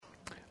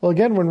Well,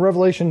 again, we're in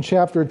Revelation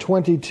chapter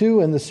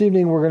 22, and this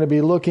evening we're going to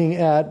be looking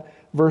at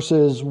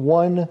verses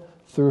 1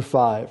 through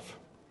 5.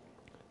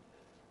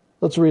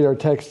 Let's read our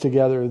text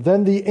together.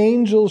 Then the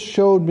angel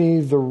showed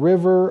me the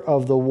river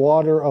of the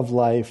water of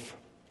life,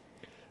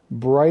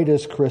 bright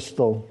as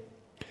crystal,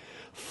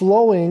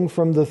 flowing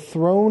from the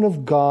throne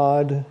of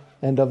God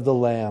and of the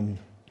Lamb,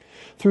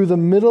 through the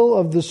middle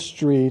of the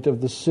street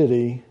of the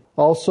city.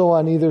 Also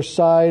on either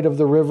side of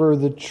the river,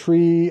 the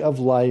tree of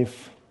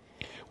life,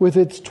 with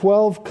its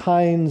 12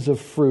 kinds of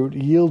fruit,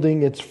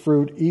 yielding its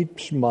fruit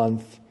each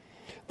month.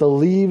 The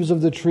leaves of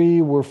the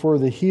tree were for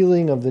the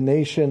healing of the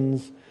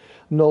nations.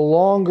 No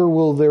longer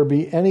will there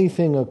be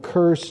anything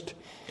accursed,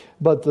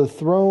 but the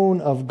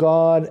throne of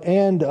God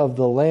and of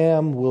the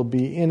Lamb will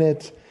be in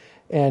it,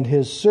 and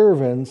his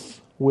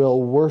servants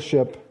will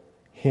worship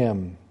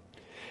him.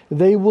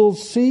 They will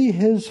see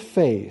his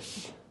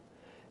face,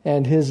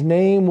 and his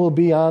name will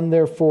be on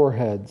their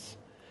foreheads,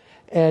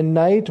 and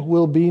night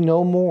will be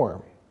no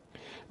more.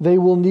 They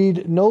will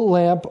need no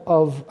light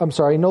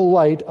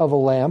of a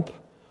lamp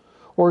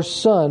or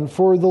sun,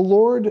 for the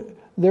Lord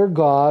their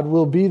God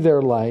will be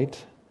their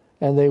light,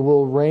 and they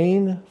will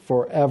reign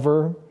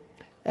forever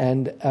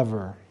and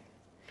ever.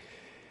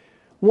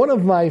 One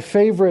of my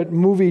favorite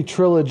movie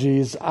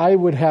trilogies, I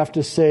would have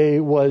to say,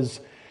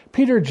 was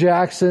Peter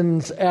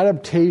Jackson's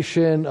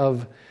adaptation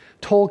of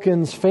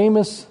Tolkien's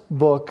famous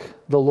book,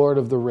 The Lord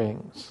of the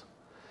Rings.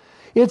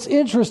 It's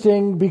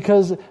interesting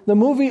because the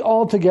movie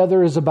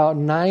altogether is about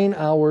 9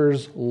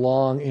 hours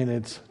long in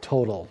its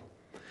total.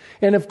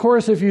 And of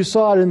course, if you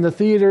saw it in the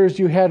theaters,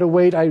 you had to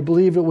wait, I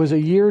believe it was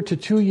 1 year to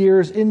 2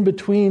 years in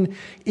between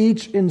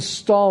each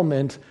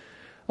installment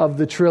of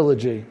the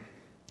trilogy.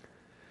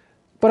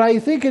 But I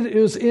think it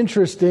is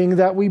interesting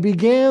that we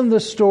began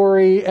the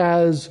story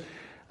as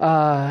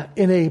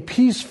in a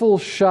peaceful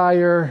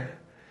shire,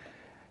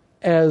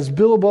 as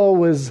Bilbo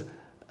was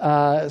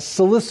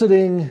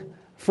soliciting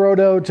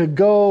Frodo to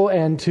go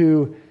and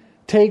to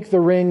take the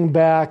ring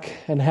back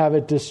and have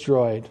it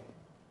destroyed.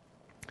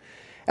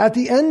 At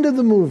the end of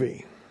the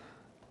movie,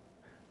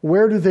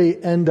 where do they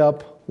end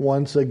up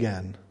once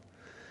again?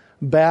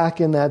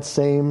 Back in that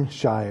same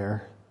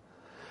shire,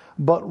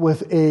 but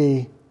with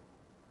a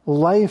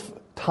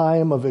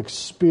lifetime of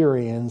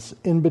experience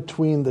in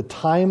between the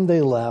time they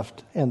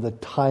left and the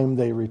time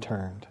they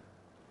returned.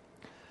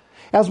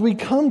 As we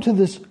come to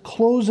this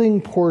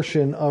closing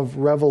portion of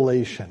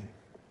Revelation,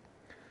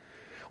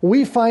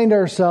 we find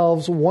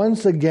ourselves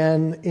once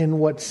again in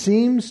what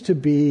seems to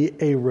be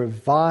a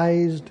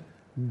revised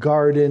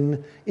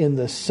garden in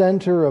the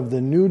center of the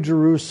New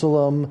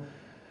Jerusalem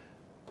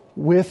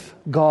with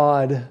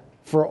God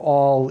for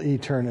all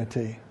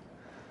eternity.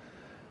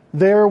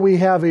 There we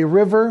have a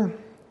river.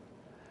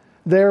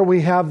 There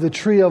we have the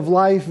tree of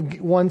life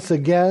once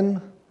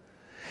again.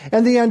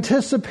 And the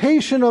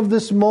anticipation of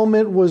this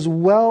moment was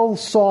well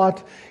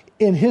sought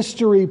in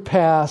history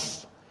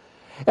past,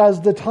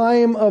 as the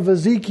time of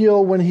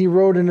Ezekiel, when he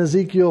wrote in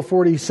Ezekiel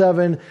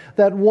 47,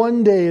 that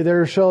one day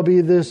there shall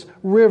be this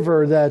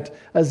river that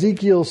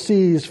Ezekiel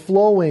sees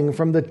flowing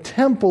from the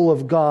temple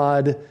of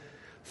God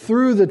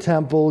through the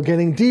temple,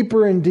 getting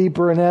deeper and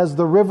deeper. And as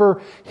the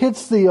river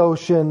hits the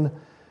ocean,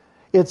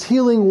 its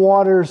healing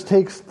waters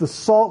takes the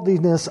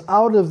saltiness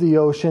out of the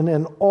ocean,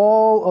 and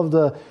all of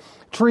the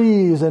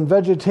trees and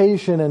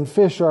vegetation and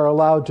fish are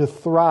allowed to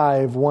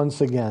thrive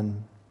once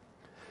again.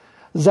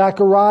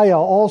 Zechariah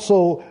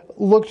also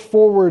looked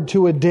forward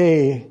to a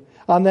day.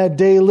 On that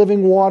day,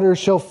 living waters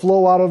shall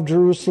flow out of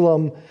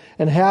Jerusalem,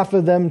 and half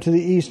of them to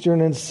the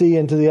eastern sea,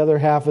 and to the other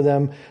half of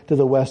them to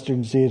the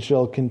western sea. It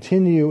shall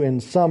continue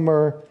in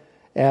summer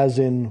as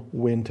in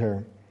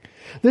winter.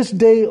 This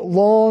day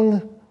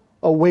long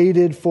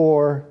awaited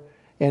for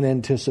and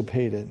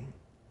anticipated.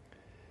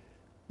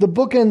 The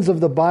bookends of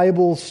the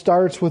Bible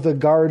starts with a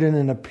garden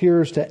and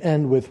appears to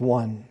end with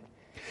one.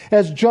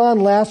 As John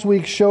last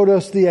week showed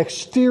us the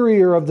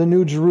exterior of the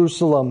New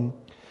Jerusalem,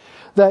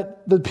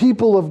 that the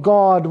people of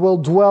God will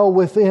dwell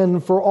within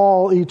for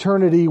all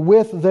eternity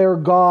with their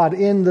God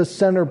in the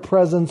center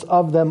presence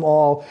of them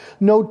all.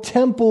 No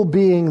temple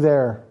being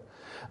there.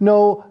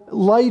 No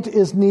light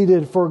is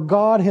needed, for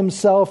God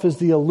himself is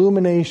the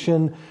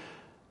illumination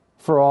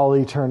for all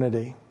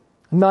eternity.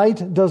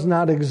 Night does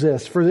not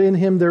exist, for in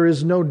him there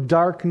is no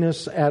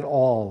darkness at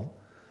all.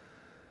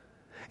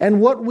 And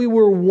what we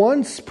were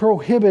once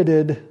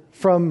prohibited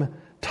from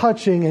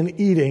touching and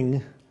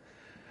eating,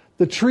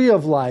 the tree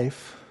of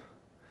life,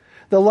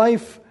 the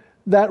life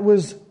that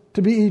was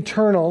to be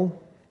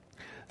eternal,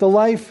 the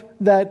life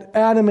that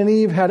Adam and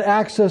Eve had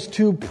access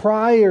to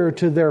prior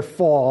to their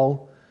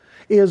fall,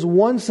 is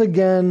once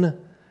again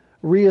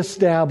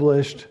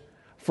reestablished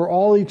for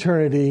all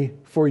eternity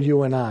for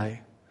you and I.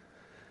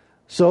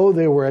 So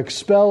they were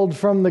expelled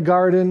from the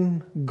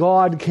garden.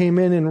 God came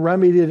in and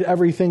remedied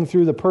everything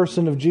through the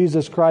person of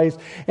Jesus Christ.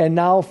 And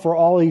now for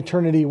all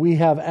eternity, we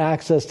have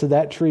access to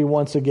that tree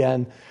once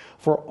again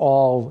for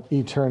all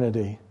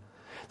eternity.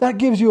 That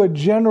gives you a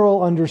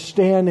general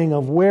understanding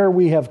of where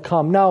we have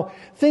come. Now,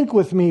 think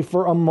with me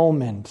for a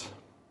moment.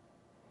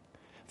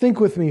 Think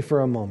with me for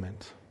a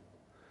moment.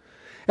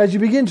 As you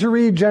begin to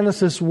read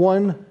Genesis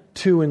 1,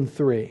 2, and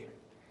 3,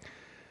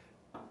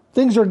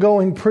 things are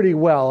going pretty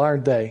well,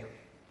 aren't they?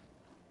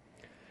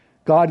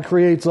 God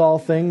creates all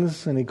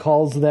things, and He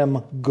calls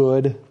them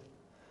good.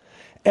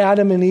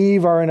 Adam and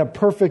Eve are in a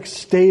perfect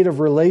state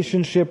of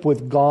relationship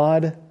with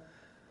God.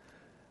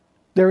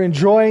 They're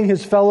enjoying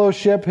His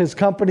fellowship, His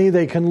company.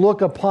 They can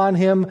look upon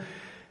Him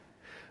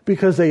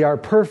because they are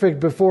perfect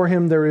before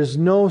Him. There is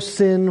no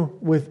sin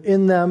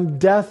within them.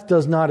 Death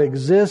does not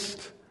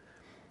exist.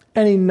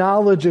 Any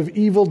knowledge of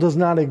evil does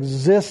not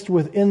exist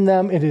within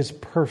them. It is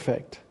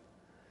perfect.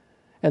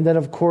 And then,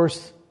 of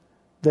course,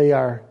 they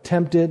are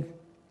tempted.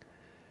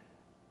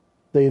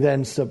 They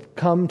then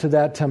succumb to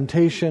that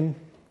temptation.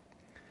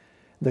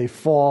 They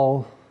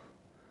fall.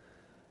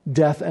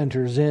 Death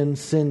enters in,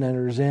 sin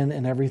enters in,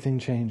 and everything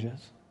changes.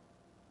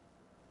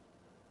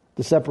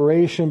 The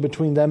separation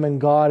between them and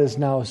God is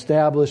now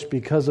established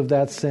because of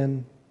that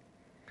sin.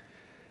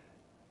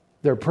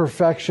 Their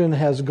perfection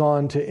has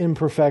gone to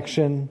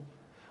imperfection.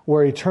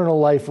 Where eternal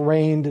life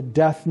reigned,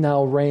 death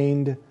now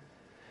reigned.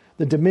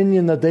 The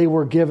dominion that they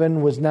were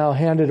given was now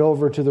handed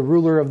over to the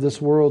ruler of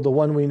this world, the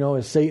one we know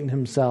as Satan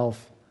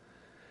himself.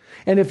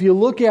 And if you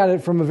look at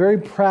it from a very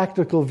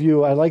practical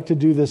view, I like to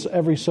do this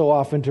every so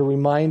often to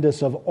remind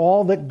us of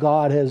all that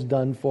God has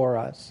done for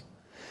us.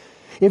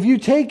 If you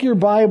take your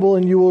Bible,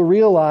 and you will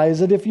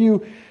realize that if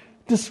you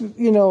just,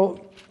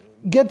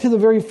 get to the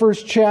very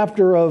first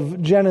chapter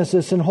of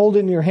Genesis and hold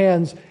it in your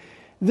hands,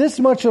 this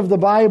much of the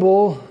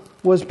Bible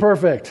was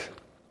perfect.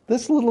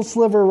 This little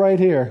sliver right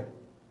here.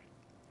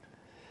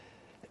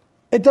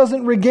 It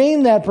doesn't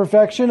regain that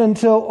perfection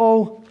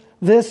until,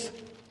 this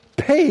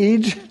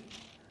page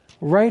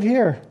right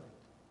here.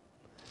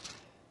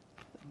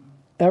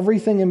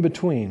 Everything in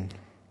between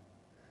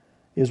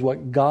is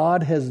what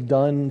God has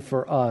done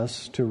for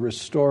us to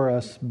restore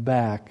us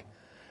back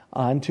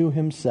onto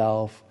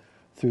Himself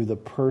through the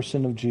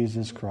person of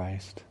Jesus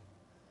Christ.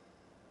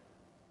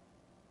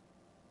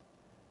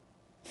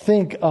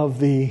 Think of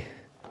the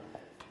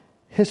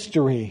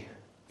history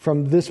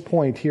from this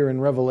point here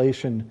in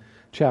Revelation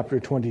chapter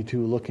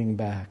 22, looking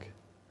back.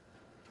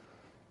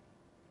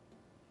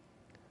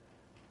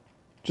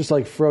 Just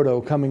like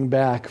Frodo coming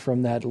back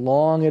from that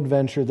long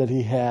adventure that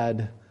he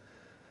had,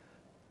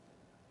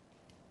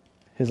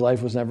 his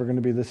life was never going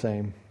to be the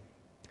same.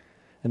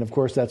 And of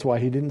course, that's why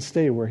he didn't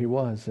stay where he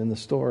was in the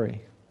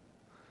story.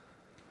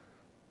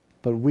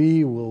 But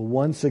we will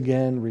once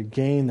again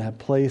regain that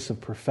place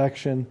of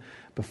perfection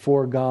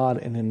before God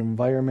in an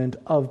environment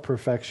of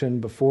perfection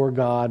before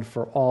God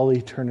for all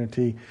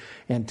eternity,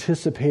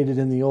 anticipated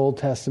in the Old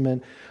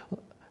Testament,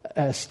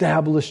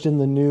 established in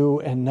the New,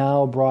 and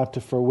now brought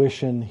to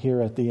fruition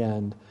here at the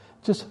end.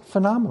 Just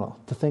phenomenal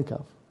to think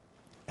of.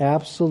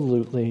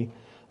 Absolutely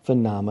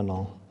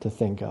phenomenal to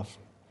think of.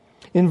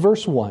 In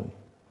verse 1,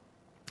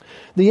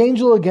 the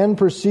angel again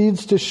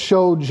proceeds to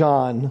show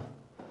John,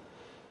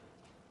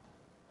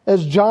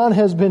 as John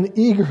has been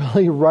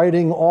eagerly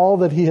writing all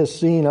that he has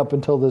seen up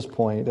until this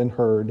point and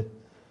heard.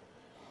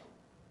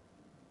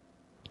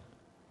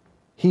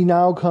 He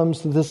now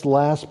comes to this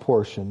last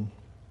portion.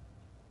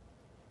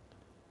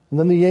 And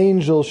then the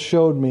angel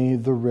showed me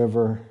the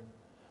river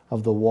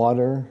of the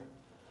water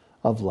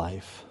of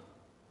life.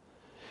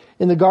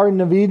 In the Garden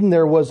of Eden,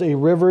 there was a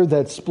river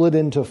that split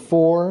into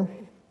four.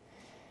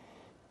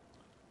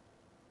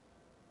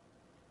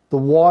 The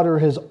water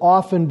has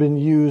often been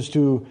used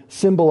to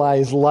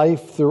symbolize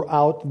life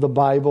throughout the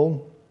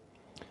Bible.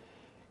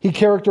 He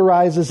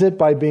characterizes it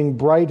by being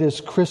bright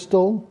as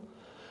crystal,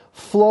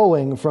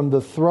 flowing from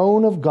the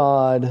throne of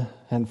God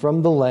and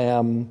from the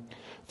Lamb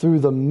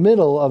through the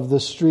middle of the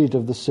street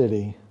of the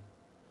city.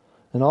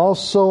 And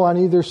also on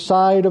either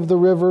side of the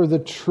river, the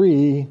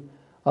tree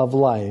of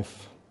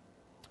life,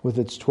 with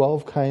its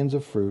 12 kinds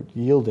of fruit,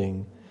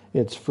 yielding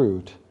its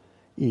fruit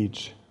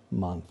each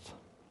month.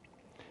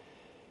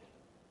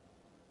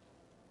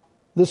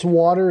 This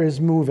water is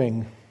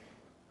moving.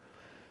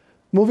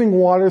 Moving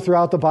water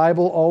throughout the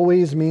Bible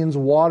always means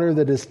water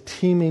that is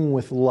teeming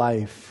with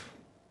life.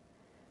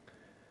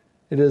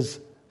 It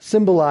is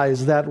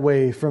symbolized that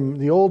way from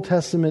the Old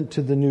Testament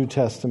to the New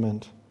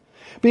Testament.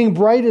 Being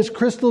bright as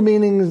crystal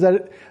meaning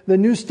that the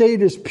new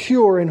state is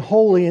pure and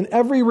holy in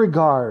every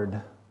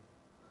regard.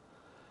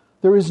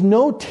 There is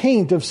no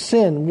taint of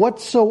sin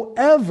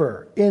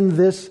whatsoever in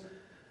this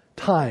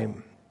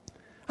time.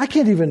 I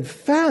can't even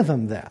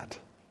fathom that.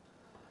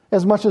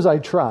 As much as I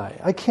try,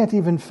 I can't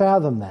even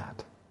fathom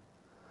that.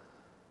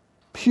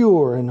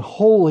 Pure and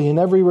holy in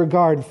every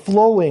regard,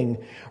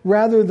 flowing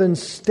rather than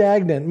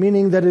stagnant,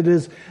 meaning that it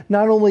is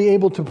not only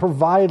able to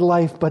provide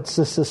life, but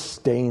to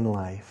sustain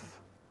life.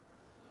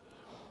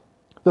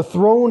 The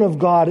throne of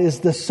God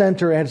is the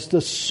center and it's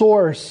the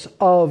source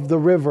of the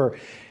river.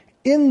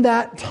 In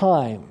that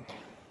time,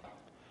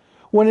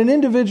 when an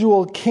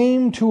individual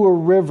came to a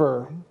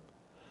river,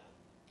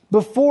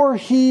 before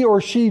he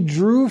or she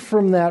drew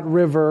from that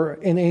river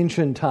in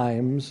ancient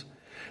times,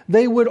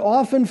 they would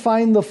often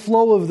find the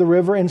flow of the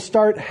river and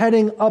start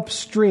heading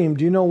upstream.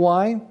 Do you know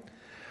why?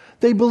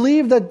 They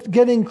believed that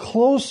getting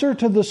closer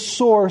to the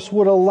source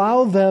would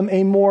allow them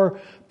a more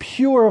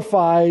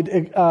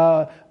purified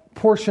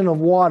portion of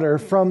water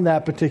from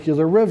that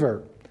particular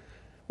river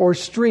or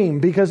stream.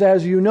 Because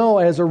as you know,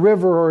 as a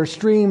river or a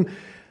stream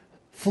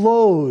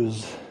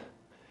flows,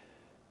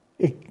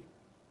 it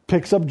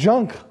picks up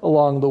junk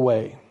along the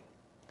way,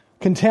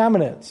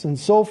 contaminants and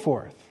so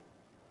forth.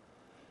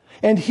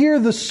 And here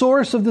the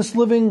source of this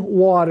living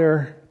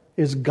water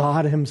is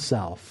God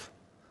Himself.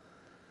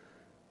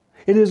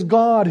 It is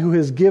God who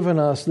has given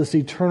us this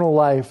eternal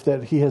life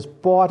that He has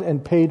bought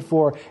and paid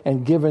for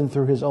and given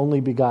through His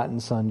only begotten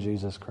Son,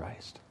 Jesus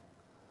Christ.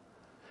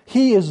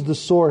 He is the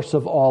source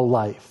of all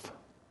life.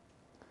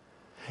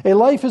 A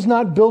life is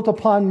not built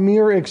upon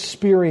mere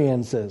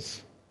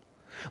experiences.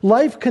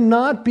 Life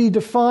cannot be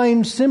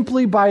defined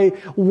simply by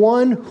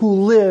one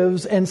who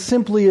lives and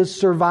simply is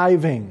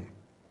surviving.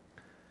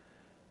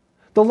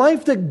 The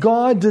life that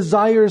God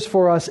desires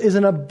for us is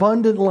an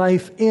abundant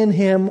life in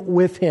Him,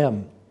 with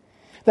Him.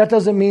 That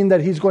doesn't mean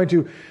that He's going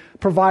to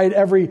provide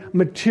every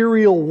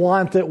material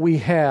want that we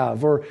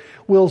have, or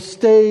will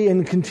stay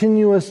in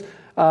continuous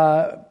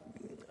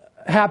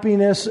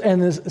happiness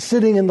and is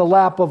sitting in the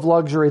lap of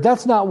luxury.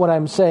 That's not what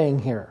I'm saying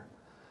here.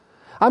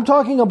 I'm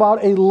talking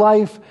about a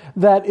life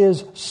that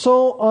is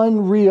so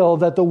unreal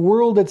that the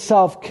world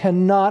itself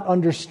cannot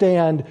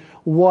understand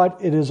what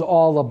it is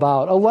all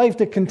about. A life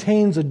that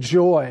contains a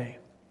joy.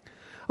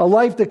 A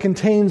life that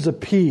contains a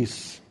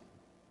peace.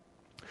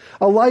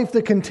 A life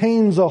that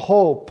contains a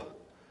hope.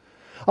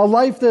 A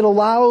life that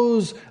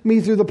allows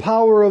me through the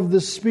power of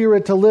the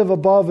Spirit to live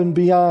above and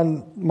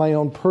beyond my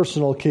own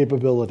personal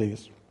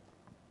capabilities.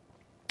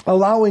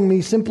 Allowing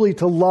me simply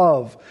to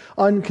love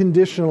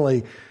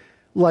unconditionally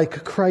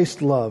like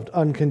Christ loved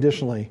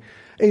unconditionally.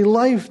 A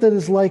life that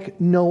is like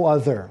no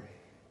other.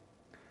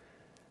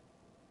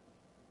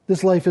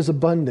 This life is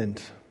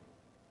abundant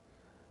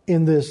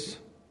in this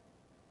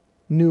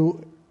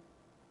new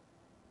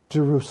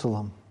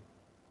Jerusalem.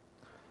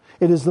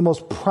 It is the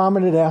most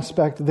prominent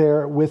aspect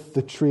there with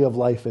the tree of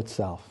life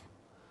itself.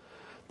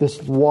 This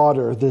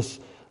water, this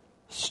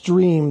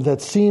stream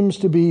that seems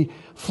to be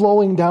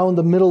flowing down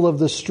the middle of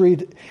the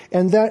street.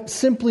 And that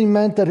simply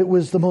meant that it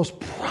was the most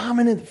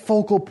prominent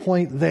focal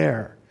point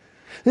there.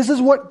 This is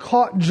what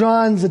caught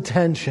John's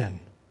attention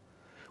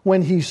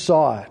when he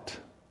saw it.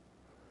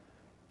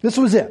 This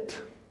was it.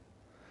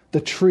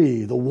 The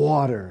tree, the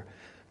water,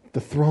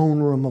 the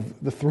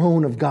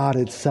throne of God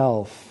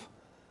itself.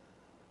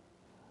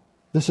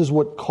 This is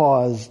what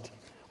caused,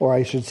 or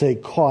I should say,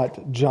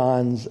 caught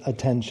John's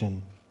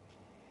attention.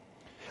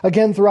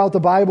 Again, throughout the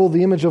Bible,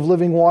 the image of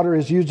living water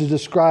is used to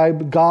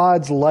describe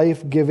God's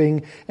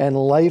life-giving and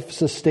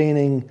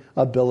life-sustaining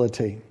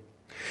ability.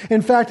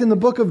 In fact, in the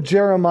book of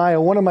Jeremiah,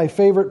 one of my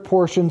favorite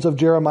portions of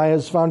Jeremiah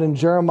is found in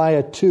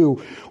Jeremiah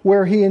 2,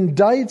 where Jeremiah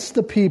indicts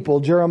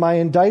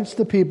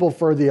the people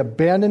for the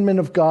abandonment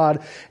of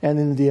God and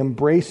in the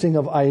embracing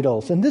of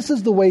idols. And this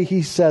is the way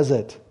he says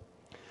it.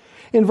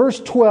 In verse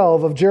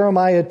 12 of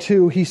Jeremiah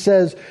 2, he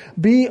says,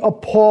 "Be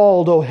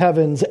appalled, O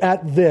heavens,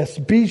 at this.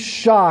 Be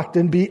shocked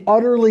and be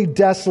utterly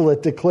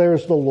desolate,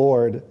 declares the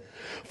Lord.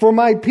 For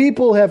my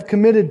people have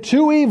committed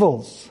two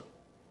evils.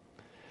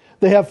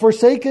 They have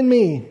forsaken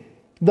me,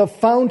 the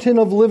fountain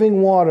of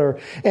living water,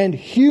 and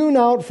hewn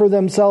out for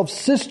themselves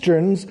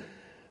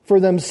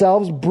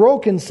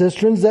broken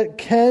cisterns that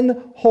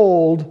can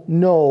hold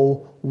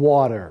no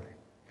water."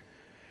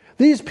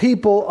 These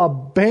people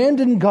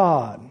abandon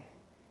God,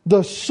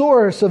 the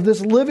source of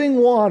this living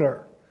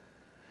water,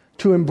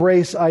 to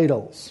embrace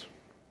idols.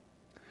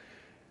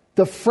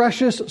 The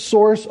freshest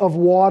source of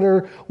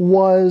water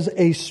was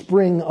a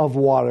spring of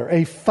water,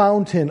 a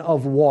fountain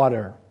of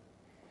water.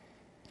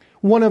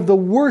 One of the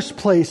worst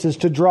places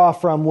to draw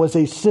from was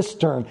a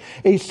cistern.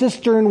 A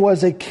cistern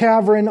was a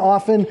cavern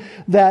often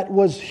that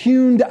was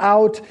hewn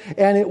out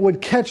and it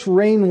would catch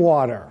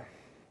rainwater.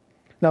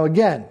 Now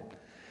again,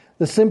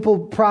 the simple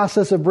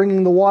process of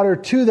bringing the water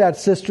to that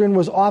cistern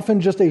was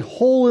often just a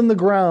hole in the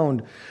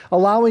ground,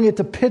 allowing it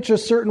to pitch a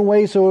certain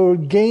way so it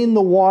would gain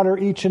the water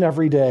each and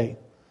every day.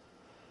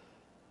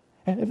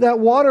 And if that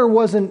water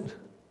wasn't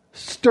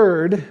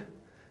stirred,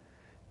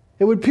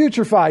 it would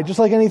putrefy just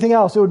like anything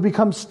else. It would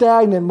become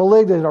stagnant,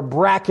 malignant, or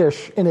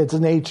brackish in its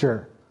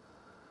nature.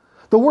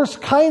 The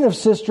worst kind of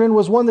cistern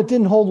was one that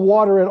didn't hold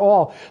water at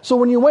all. So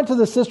when you went to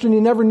the cistern,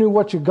 you never knew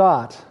what you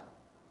got.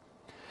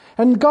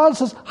 And God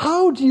says,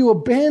 "How do you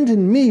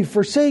abandon me,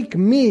 forsake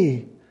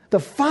me, the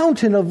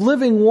fountain of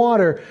living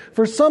water,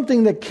 for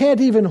something that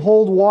can't even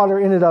hold water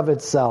in and of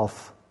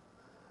itself?"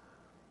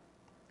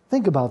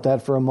 Think about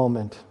that for a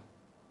moment.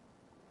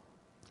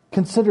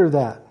 Consider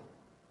that.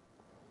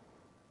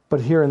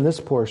 But here in this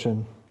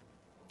portion,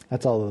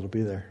 that's all that'll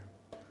be there.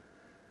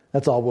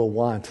 That's all we'll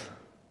want.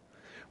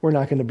 We're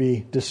not going to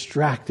be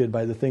distracted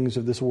by the things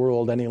of this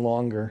world any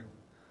longer.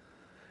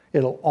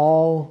 It'll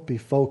all be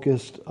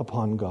focused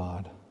upon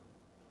God.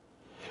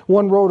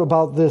 One wrote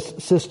about this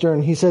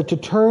cistern. He said, "To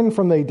turn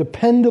from a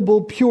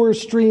dependable, pure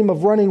stream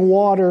of running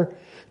water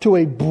to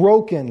a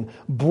broken,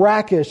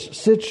 brackish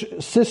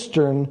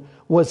cistern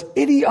was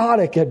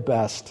idiotic at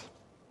best.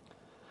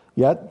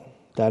 Yet,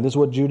 that is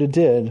what Judah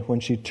did when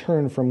she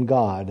turned from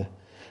God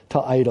to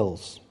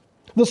idols.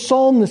 The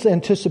psalmist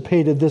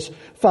anticipated this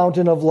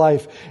fountain of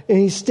life, and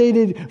he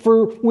stated,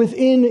 "For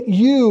within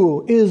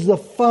you is the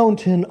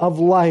fountain of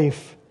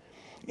life.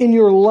 In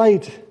your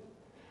light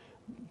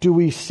do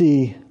we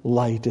see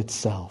light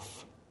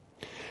itself."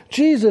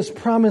 Jesus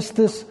promised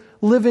this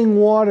living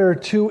water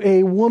to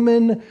a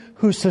woman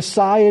who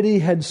society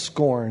had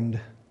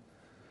scorned.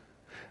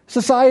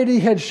 Society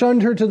had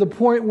shunned her to the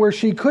point where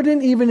she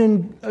couldn't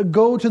even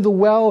go to the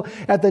well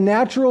at the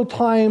natural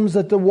times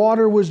that the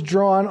water was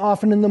drawn,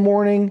 often in the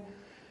morning.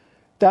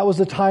 That was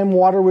the time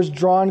water was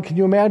drawn. Can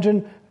you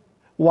imagine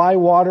why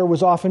water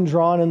was often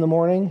drawn in the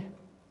morning?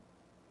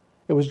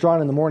 It was drawn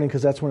in the morning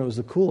because that's when it was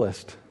the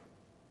coolest.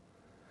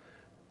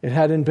 It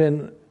hadn't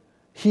been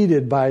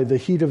heated by the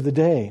heat of the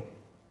day.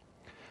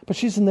 But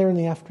she's in there in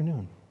the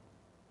afternoon.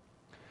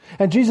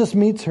 And Jesus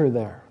meets her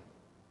there.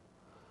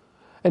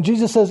 And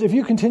Jesus says, if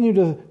you continue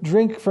to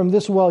drink from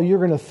this well, you're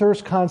going to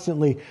thirst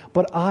constantly,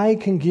 but I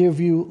can give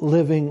you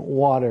living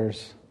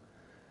waters.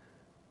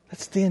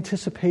 That's the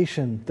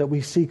anticipation that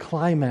we see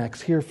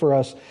climax here for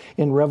us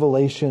in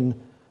Revelation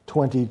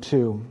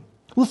 22.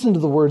 Listen to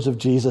the words of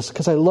Jesus,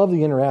 because I love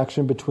the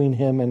interaction between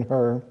him and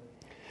her.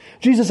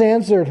 Jesus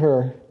answered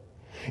her,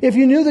 "If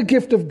you knew the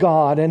gift of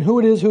God and who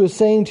it is who is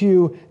saying to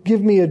you,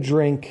 'Give me a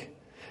drink,'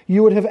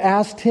 you would have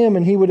asked him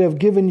and he would have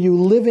given you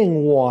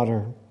living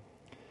water."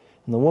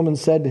 And the woman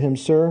said to him,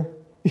 "Sir,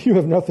 you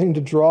have nothing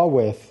to draw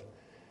with,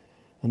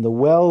 and the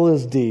well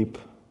is deep.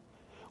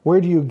 Where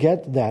do you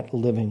get that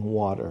living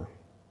water?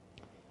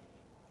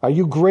 Are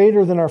you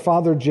greater than our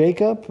father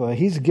Jacob?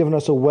 He's given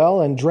us a well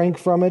and drank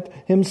from it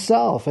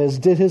himself, as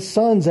did his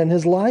sons and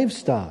his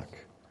livestock."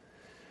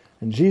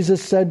 And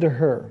Jesus said to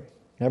her,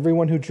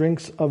 "Everyone who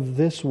drinks of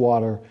this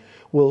water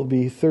will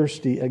be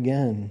thirsty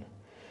again.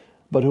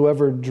 But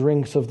whoever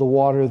drinks of the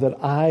water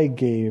that I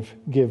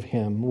give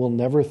him will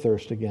never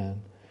thirst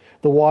again.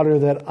 The water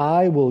that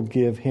I will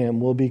give him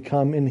will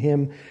become in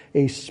him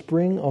a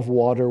spring of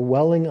water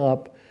welling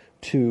up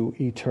to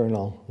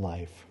eternal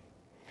life."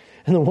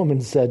 And the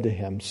woman said to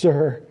him,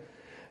 "Sir,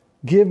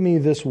 give me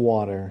this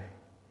water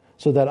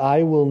so that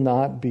I will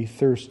not be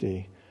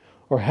thirsty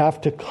or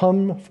have to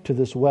come to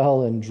this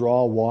well and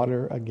draw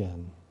water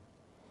again."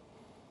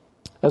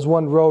 As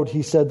one wrote,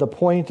 he said, the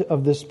point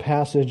of this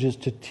passage is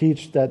to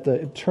teach that the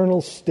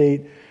eternal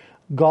state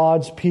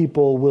God's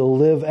people will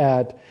live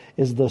at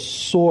is the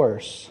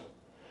source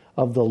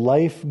of the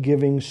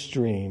life-giving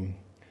stream,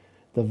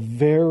 the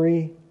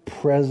very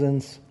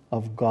presence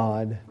of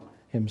God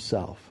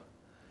himself.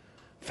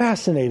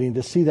 Fascinating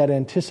to see that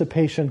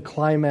anticipation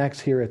climax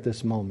here at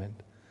this moment.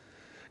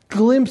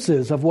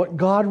 Glimpses of what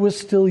God was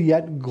still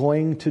yet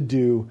going to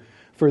do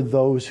for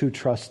those who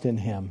trust in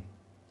him.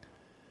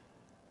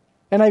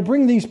 And I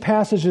bring these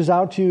passages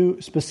out to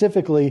you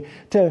specifically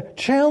to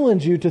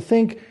challenge you to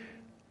think,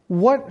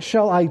 what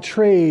shall I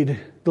trade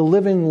the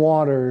living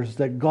waters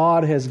that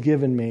God has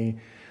given me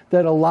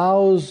that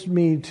allows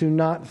me to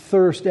not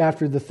thirst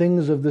after the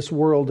things of this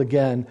world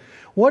again?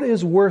 What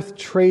is worth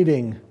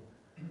trading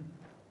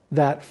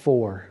that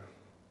for?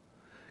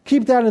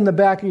 Keep that in the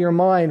back of your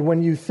mind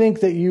when you think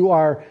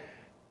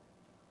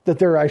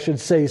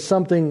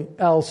something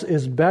else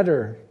is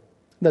better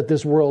that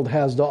this world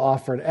has to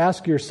offer. And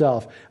ask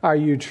yourself, are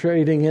you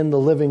trading in the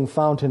living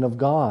fountain of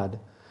God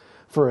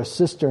for a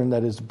cistern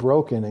that is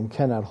broken and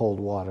cannot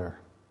hold water?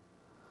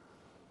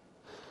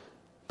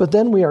 But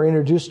then we are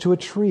introduced to a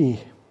tree.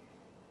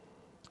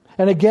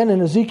 And again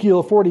in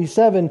Ezekiel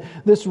 47,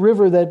 this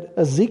river that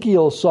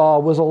Ezekiel saw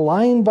was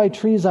aligned by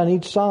trees on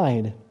each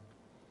side.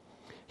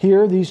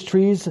 Here, these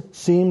trees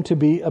seem to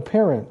be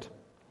apparent.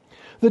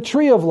 The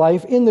tree of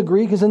life in the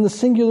Greek is in the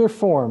singular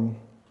form.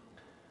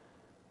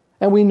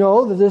 And we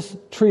know that this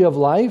tree of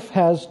life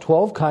has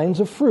 12 kinds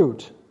of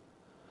fruit,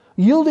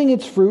 yielding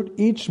its fruit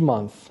each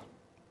month.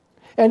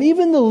 And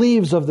even the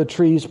leaves of the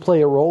trees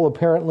play a role,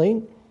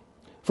 apparently,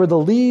 for the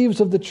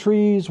leaves of the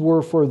trees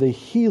were for the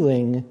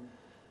healing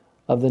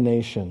of the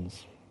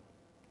nations.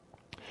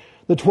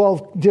 The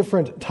 12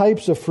 different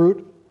types of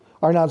fruit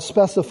are not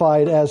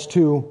specified as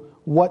to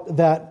what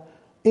that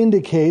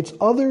indicates,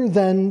 other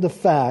than the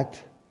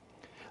fact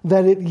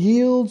that it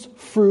yields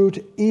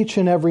fruit each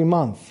and every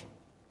month.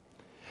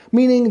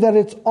 Meaning that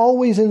it's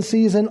always in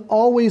season,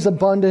 always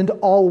abundant,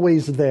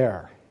 always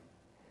there.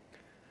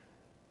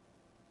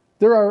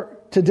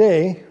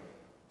 Today,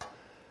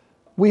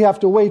 we have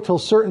to wait till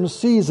certain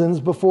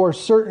seasons before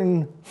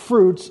certain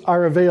fruits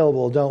are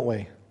available, don't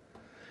we?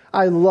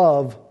 I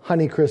love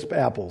Honeycrisp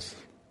apples.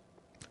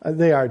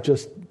 They are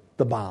just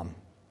the bomb.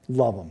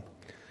 Love them.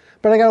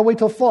 But I got to wait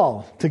till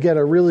fall to get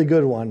a really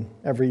good one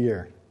every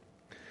year.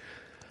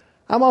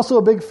 I'm also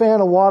a big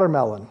fan of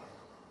watermelon.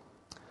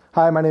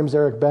 Hi, my name is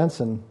Eric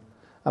Benson.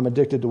 I'm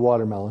addicted to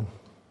watermelon.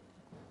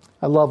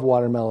 I love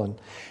watermelon.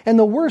 And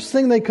the worst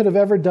thing they could have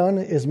ever done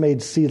is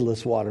made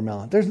seedless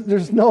watermelon.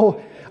 There's no,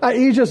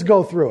 you just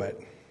go through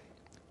it.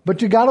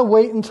 But you got to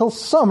wait until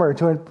summer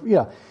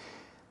to,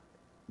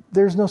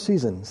 there's no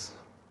seasons.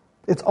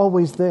 It's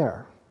always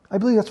there. I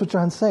believe that's what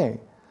John's saying.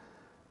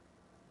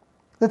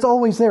 It's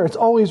always there. It's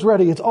always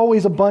ready. It's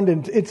always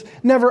abundant. It's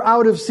never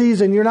out of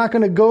season. You're not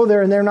going to go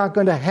there and they're not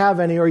going to have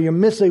any, or you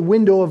miss a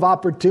window of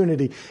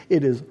opportunity.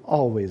 It is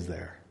always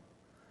there.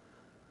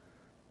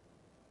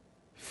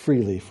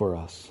 Freely for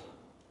us.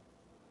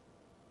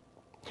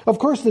 Of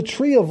course, the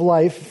tree of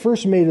life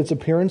first made its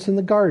appearance in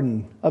the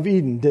Garden of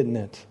Eden, didn't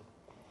it?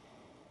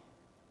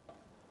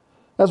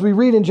 As we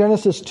read in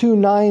Genesis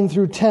 2:9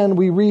 through 10,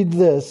 we read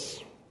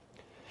this.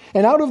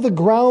 And out of the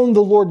ground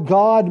the Lord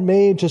God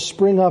made to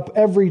spring up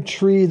every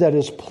tree that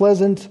is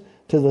pleasant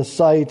to the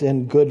sight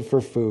and good for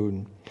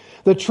food.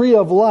 The tree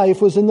of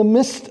life was in the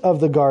midst of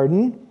the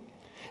garden,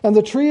 and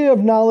the tree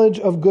of knowledge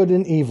of good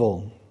and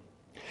evil.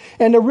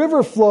 And a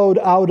river flowed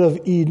out of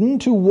Eden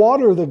to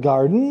water the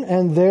garden,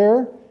 and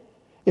there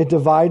it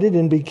divided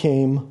and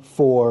became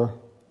 4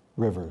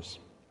 rivers.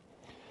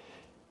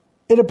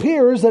 It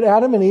appears that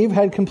Adam and Eve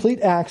had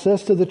complete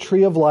access to the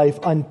tree of life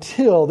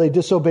until they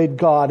disobeyed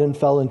God and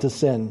fell into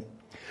sin.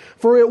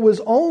 For it was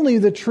only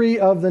the tree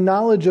of the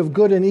knowledge of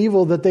good and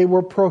evil that they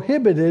were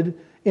prohibited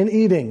in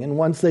eating. And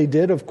once they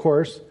did, of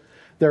course,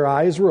 their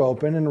eyes were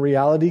open and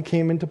reality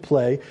came into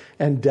play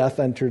and death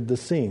entered the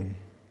scene.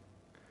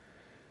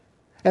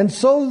 And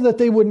so that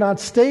they would not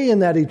stay in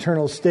that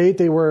eternal state,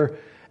 they were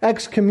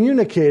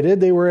excommunicated,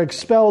 they were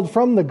expelled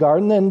from the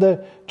garden, and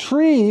the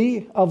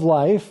tree of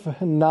life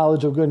and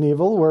knowledge of good and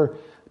evil were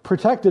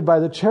protected by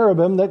the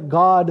cherubim that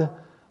God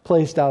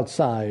placed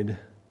outside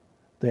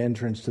the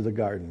entrance to the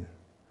garden.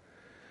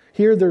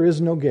 Here there is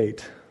no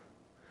gate.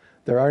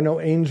 There are no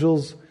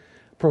angels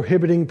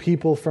prohibiting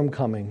people from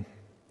coming.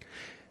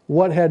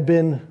 What had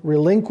been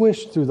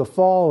relinquished through the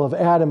fall of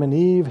Adam and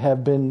Eve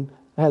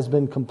has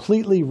been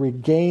completely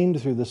regained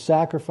through the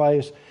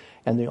sacrifice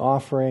and the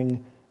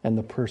offering and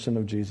the person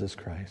of Jesus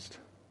Christ.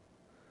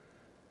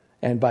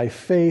 And by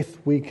faith,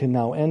 we can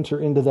now enter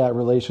into that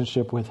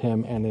relationship with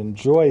Him and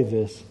enjoy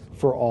this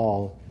for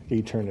all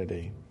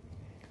eternity.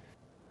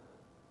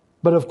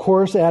 But of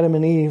course, Adam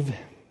and Eve,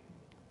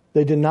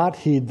 they did not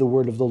heed the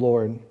word of the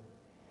Lord.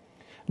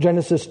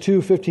 Genesis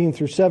 2:15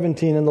 through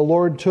 17, and the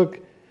Lord took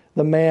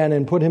the man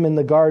and put him in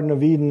the Garden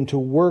of Eden to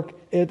work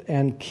it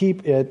and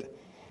keep it.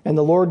 And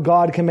the Lord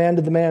God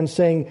commanded the man,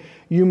 saying,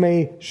 you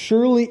may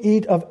surely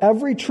eat of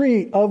every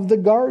tree of the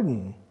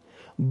garden,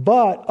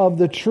 but of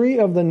the tree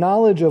of the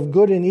knowledge of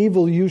good and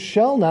evil you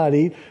shall not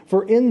eat,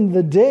 for in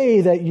the day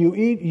that you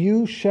eat,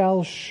 you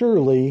shall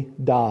surely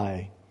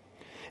die.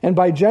 And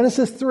by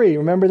Genesis 3,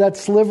 remember that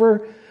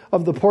sliver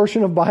of the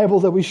portion of Bible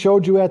that we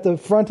showed you at the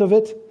front of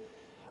it?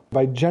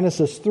 By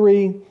Genesis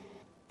 3,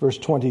 verse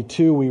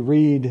 22, we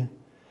read,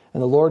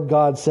 and the Lord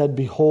God said,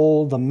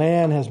 behold, the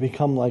man has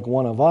become like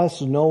one of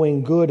us,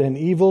 knowing good and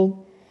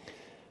evil.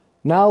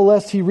 Now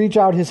lest he reach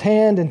out his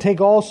hand and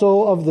take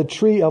also of the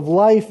tree of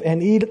life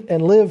and eat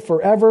and live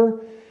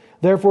forever.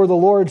 Therefore the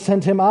Lord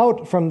sent him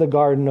out from the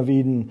Garden of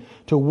Eden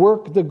to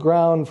work the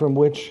ground from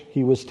which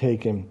he was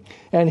taken.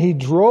 And he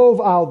drove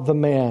out the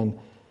man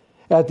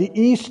at the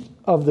east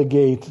of the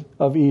gate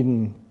of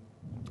Eden.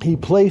 He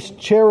placed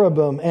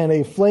cherubim and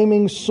a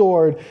flaming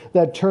sword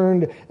that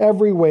turned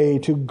every way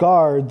to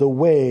guard the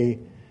way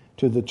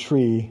to the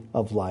tree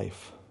of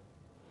life.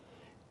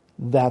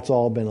 That's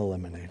all been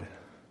eliminated.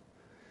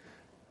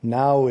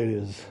 Now it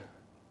is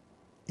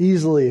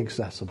easily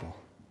accessible,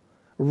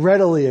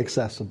 readily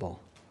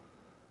accessible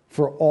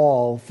for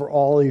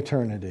all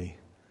eternity,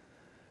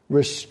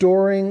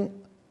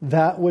 restoring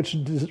that which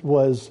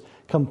was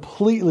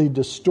completely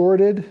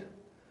distorted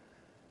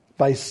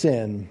by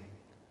sin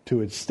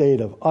to its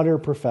state of utter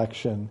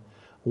perfection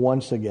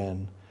once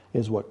again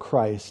is what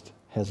Christ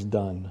has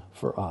done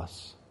for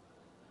us.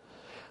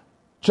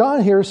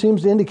 John here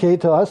seems to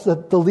indicate to us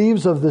that the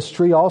leaves of this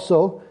tree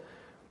also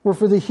were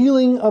for the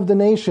healing of the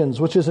nations,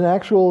 which is an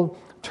actual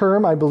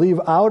term, I believe,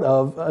 out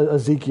of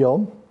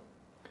Ezekiel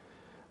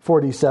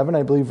 47,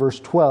 I believe verse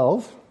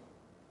 12,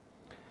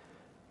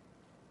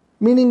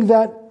 meaning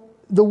that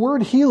the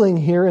word healing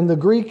here in the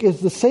Greek is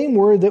the same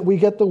word that we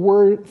get the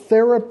word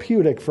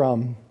therapeutic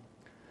from.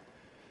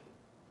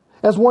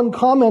 As one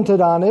commented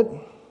on it,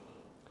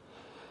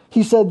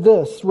 he said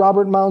this,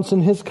 Robert Mounce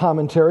in his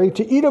commentary,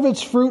 to eat of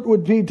its fruit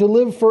would be to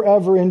live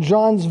forever. In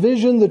John's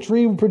vision, the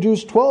tree would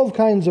produce 12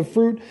 kinds of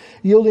fruit,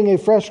 yielding a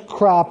fresh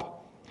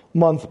crop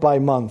month by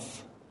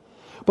month.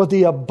 But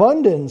the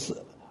abundance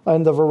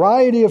and the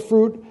variety of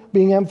fruit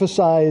being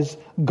emphasized,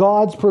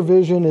 God's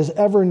provision is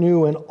ever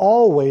new and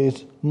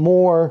always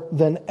more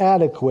than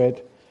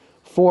adequate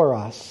for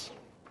us.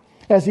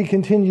 As he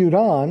continued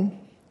on,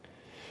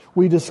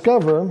 we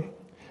discover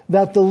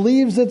that the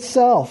leaves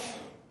itself,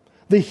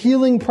 the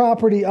healing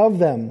property of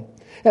them,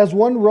 as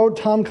one wrote,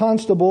 Tom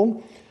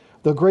Constable,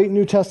 the great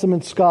New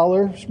Testament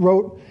scholar,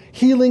 wrote,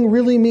 healing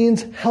really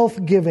means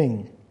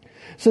health-giving.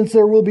 Since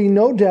there will be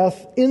no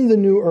death in the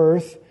new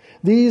earth,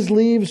 these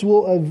leaves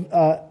will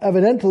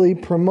evidently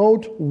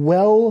promote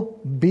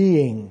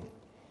well-being.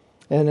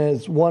 And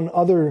as one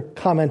other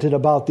commented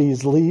about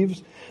these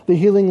leaves, the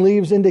healing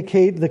leaves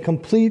indicate the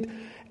complete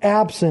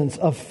absence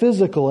of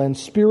physical and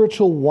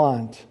spiritual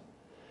want.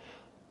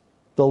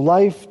 The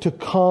life to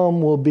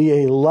come will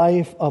be a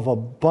life of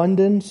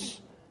abundance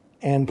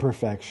and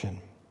perfection.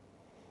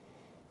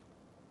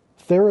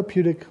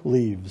 Therapeutic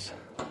leaves.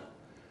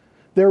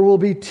 There will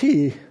be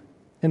tea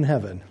in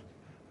heaven.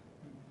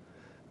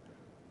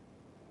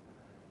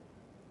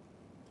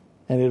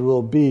 And it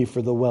will be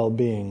for the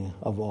well-being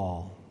of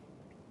all.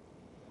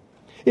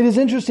 It is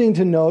interesting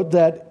to note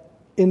that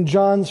in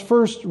John's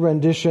first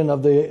rendition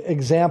of the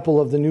example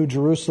of the New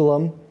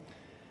Jerusalem,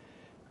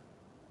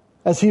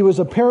 as he was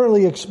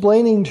apparently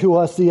explaining to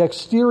us the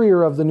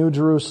exterior of the New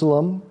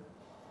Jerusalem,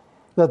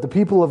 that the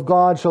people of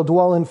God shall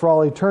dwell in for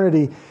all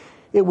eternity,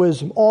 it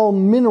was all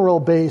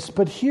mineral-based.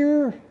 But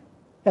here,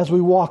 as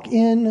we walk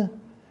in,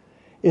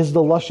 is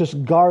the luscious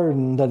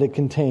garden that it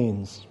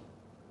contains.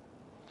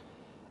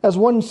 As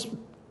once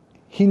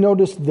he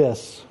noticed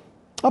this,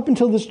 up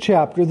until this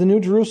chapter, the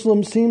New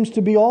Jerusalem seems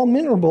to be all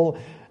mineral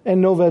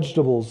and no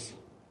vegetables,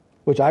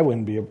 which I'm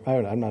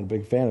not a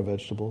big fan of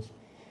vegetables.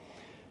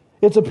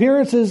 Its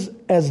appearance is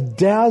as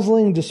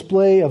dazzling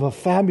display of a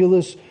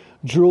fabulous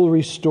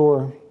jewelry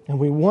store, and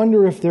we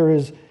wonder if there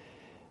is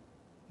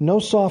no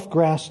soft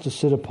grass to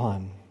sit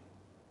upon,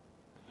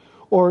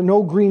 or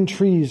no green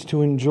trees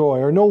to enjoy,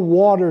 or no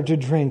water to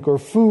drink, or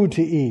food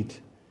to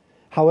eat.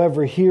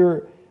 However,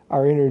 here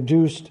are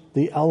introduced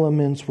the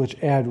elements which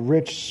add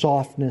rich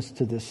softness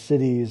to the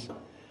cities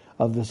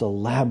of this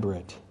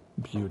elaborate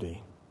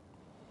beauty.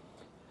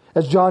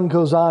 As John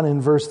goes on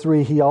in verse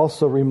 3, he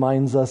also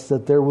reminds us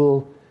that there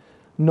will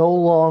no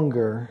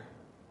longer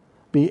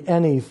be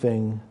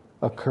anything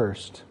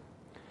accursed.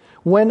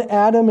 When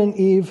Adam and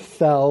Eve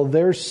fell,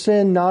 their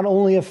sin not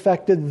only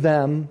affected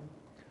them,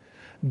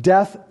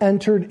 death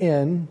entered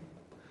in.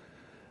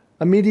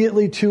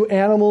 Immediately 2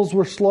 animals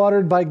were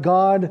slaughtered by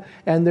God,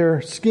 and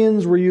their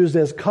skins were used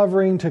as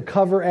covering to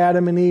cover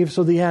Adam and Eve,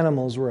 so the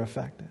animals were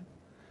affected.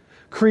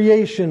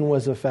 Creation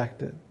was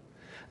affected.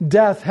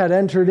 Death had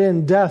entered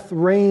in. Death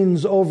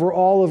reigns over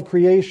all of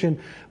creation.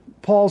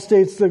 Paul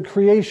states that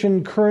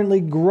creation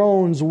currently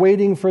groans,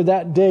 waiting for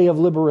that day of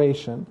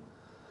liberation.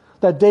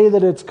 That day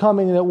that it's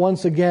coming, and that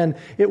once again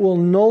it will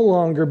no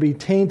longer be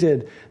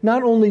tainted.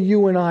 Not only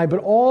you and I,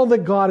 but all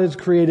that God has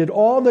created,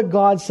 all that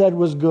God said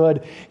was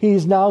good,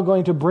 He's now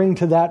going to bring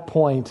to that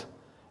point.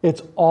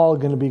 It's all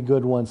going to be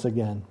good once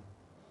again.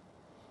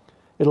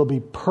 It'll be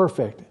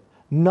perfect.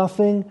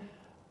 Nothing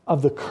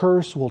of the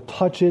curse will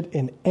touch it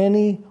in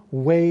any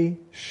way,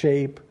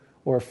 shape,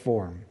 or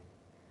form.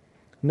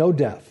 No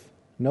death,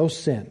 no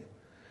sin,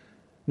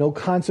 no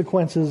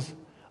consequences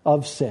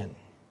of sin,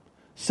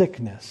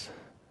 sickness,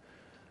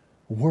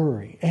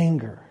 worry,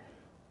 anger,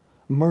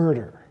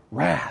 murder,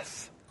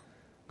 wrath,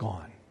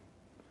 gone,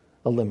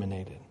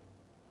 eliminated.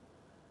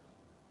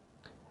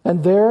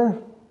 And there,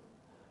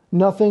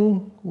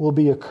 nothing will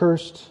be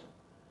accursed,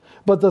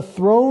 but the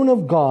throne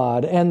of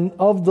God and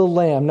of the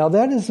Lamb. Now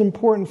that is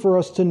important for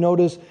us to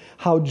notice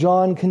how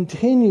John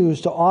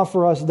continues to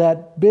offer us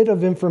that bit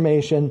of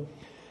information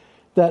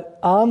that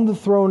on the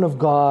throne of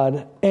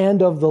God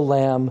and of the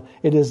Lamb,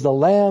 it is the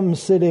Lamb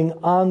sitting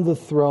on the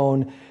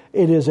throne.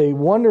 It is a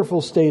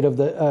wonderful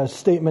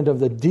statement of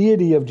the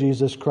deity of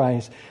Jesus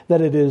Christ, that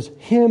it is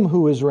Him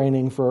who is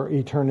reigning for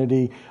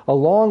eternity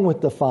along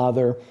with the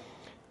Father,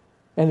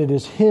 and it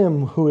is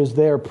Him who is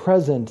there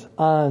present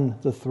on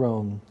the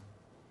throne.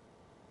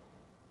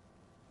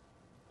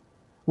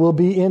 We'll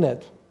be in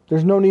it.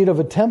 There's no need of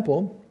a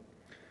temple.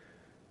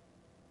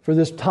 For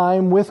this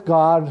time with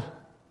God,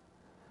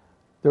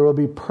 there will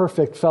be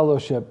perfect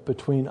fellowship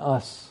between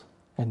us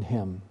and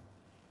Him.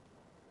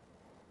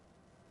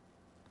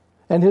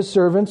 And His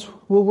servants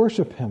will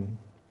worship Him.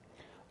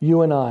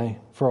 You and I,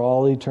 for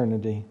all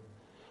eternity,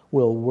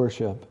 will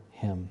worship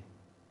Him.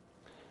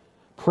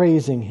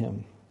 Praising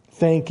Him,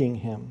 thanking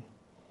Him,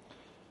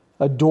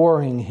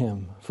 adoring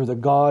Him for the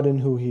God and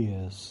who He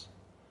is.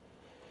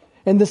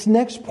 And this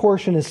next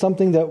portion is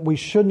something that we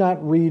should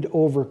not read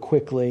over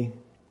quickly.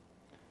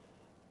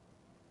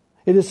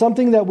 It is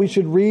something that we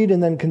should read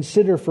and then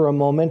consider for a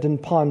moment and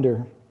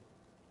ponder.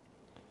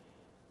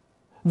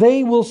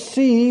 They will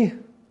see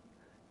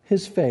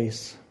His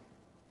face.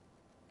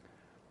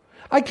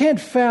 I can't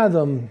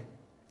fathom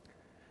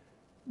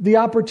the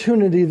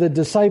opportunity the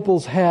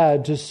disciples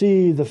had to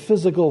see the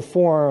physical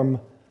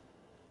form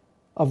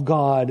of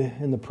God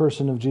in the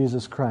person of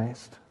Jesus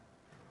Christ.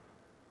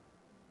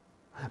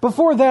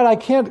 Before that, I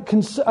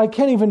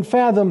can't even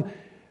fathom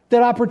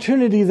that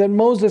opportunity that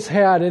Moses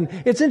had. And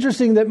it's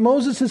interesting that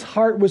Moses'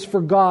 heart was for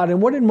God. And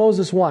what did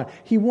Moses want?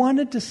 He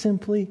wanted to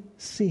simply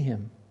see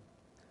Him.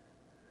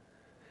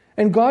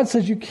 And God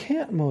says, you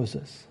can't,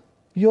 Moses.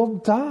 You'll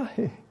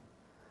die.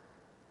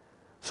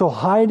 So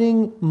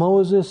hiding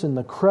Moses in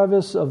the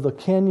crevice of the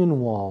canyon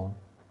wall,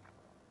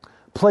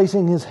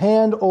 placing his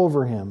hand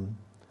over him,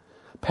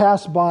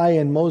 passed by,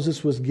 and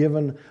Moses was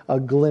given a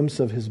glimpse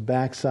of his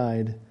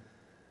backside.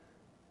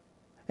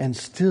 And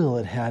still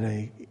it had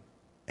a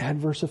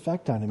adverse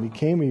effect on him.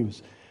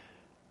 His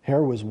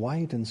hair was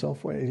white and so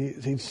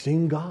forth. He'd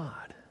seen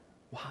God.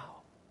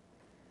 Wow.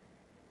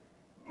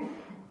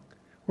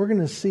 We're going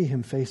to see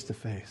Him face to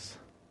face.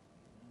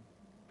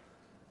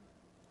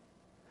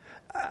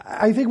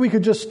 I think we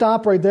could just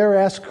stop right there,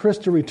 ask Chris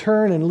to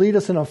return and lead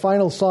us in a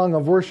final song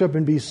of worship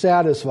and be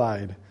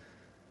satisfied.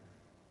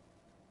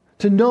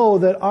 To know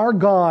that our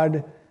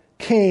God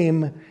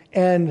came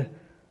and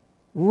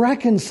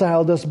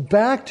reconciled us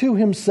back to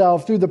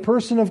himself through the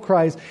person of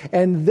Christ.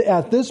 And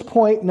at this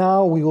point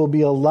now, we will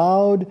be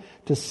allowed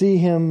to see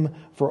him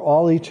for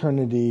all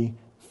eternity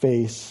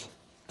face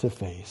to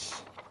face.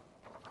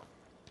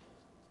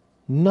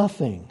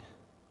 Nothing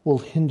will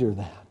hinder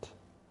that.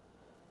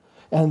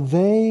 And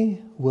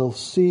they will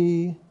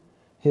see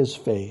his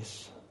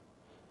face.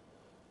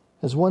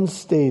 As one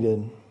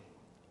stated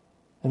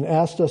and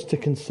asked us to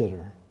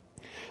consider,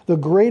 the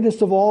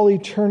greatest of all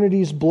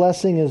eternity's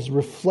blessing is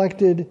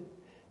reflected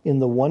in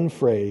the one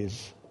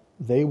phrase,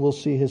 they will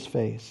see his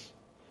face.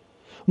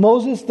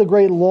 Moses, the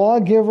great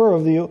lawgiver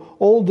of the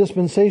old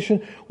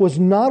dispensation, was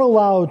not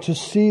allowed to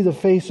see the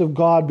face of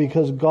God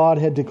because God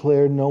had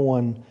declared no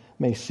one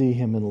may see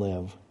him and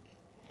live.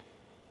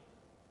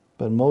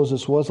 But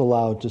Moses was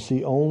allowed to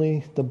see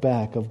only the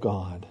back of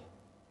God.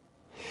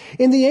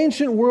 In the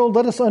ancient world,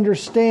 let us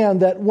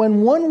understand that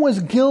when one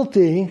was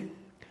guilty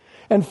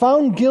and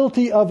found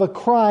guilty of a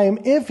crime,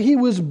 if he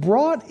was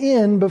brought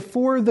in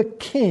before the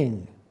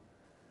king,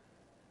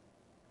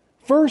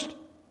 first,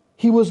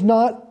 he was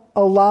not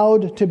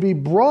allowed to be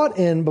brought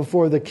in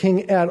before the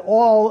king at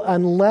all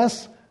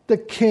unless the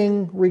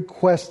king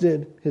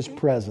requested his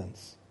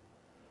presence.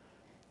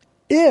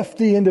 If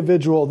the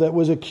individual that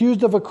was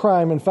accused of a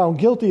crime and found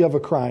guilty of a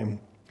crime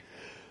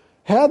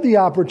had the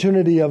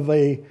opportunity of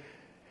a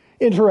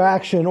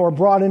interaction or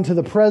brought into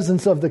the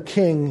presence of the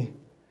king,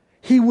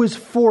 he was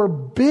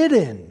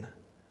forbidden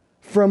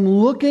from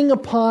looking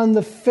upon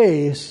the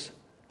face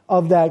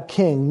of that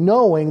king,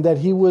 knowing that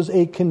he was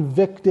a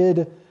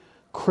convicted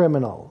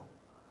criminal.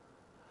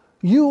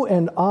 You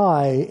and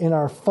I, in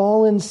our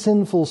fallen,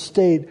 sinful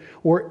state,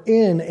 were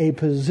in a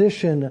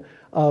position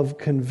of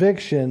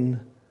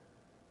conviction,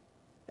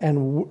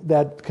 and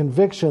that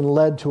conviction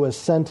led to a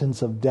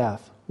sentence of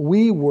death.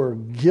 We were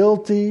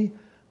guilty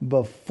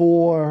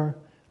before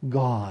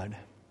God.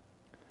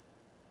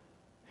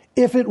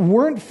 If it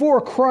weren't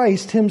for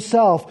Christ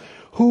himself,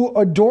 who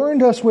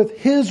adorned us with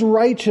his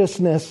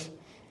righteousness,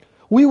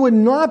 we would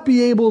not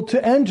be able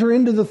to enter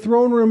into the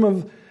throne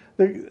room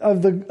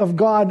of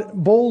God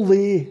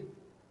boldly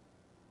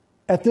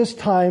at this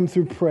time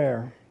through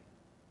prayer.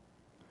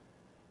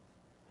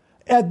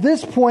 At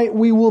this point,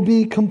 we will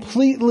be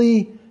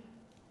completely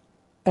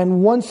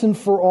and once and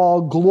for all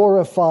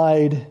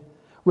glorified,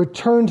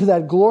 return to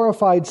that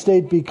glorified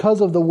state because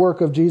of the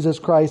work of Jesus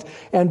Christ.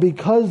 And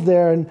because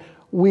then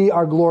we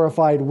are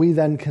glorified, we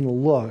then can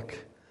look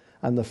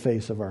on the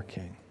face of our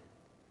King.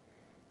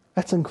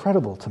 That's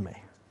incredible to me.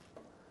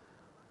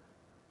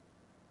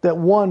 That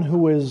one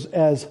who is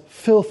as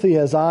filthy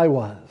as I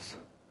was,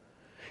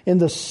 in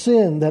the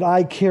sin that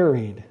I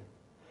carried,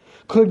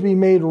 could be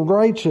made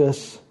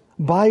righteous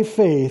by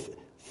faith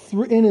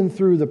in and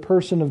through the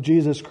person of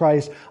Jesus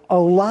Christ,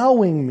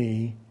 allowing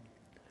me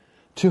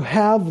to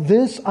have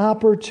this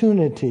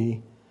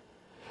opportunity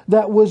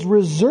that was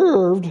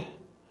reserved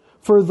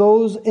for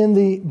those in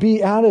the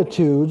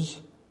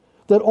Beatitudes,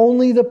 that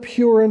only the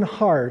pure in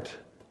heart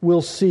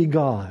will see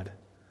God.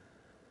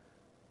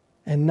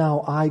 And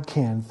now I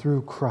can,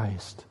 through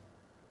Christ,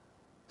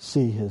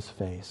 see his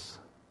face.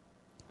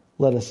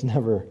 Let us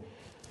never,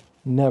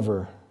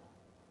 never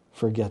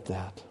forget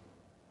that.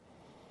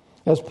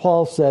 As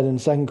Paul said in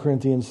 2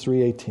 Corinthians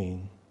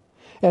 3:18,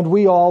 and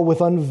we all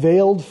with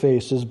unveiled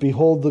faces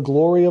behold the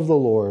glory of the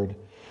Lord,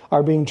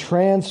 are being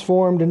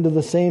transformed into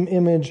the same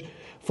image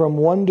from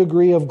one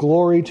degree of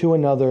glory to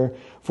another,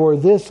 for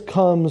this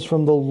comes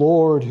from the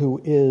Lord who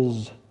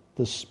is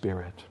the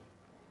Spirit.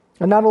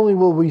 And not only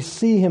will we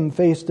see him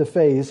face to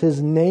face,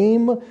 his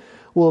name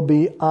will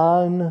be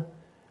on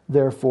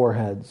their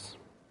foreheads.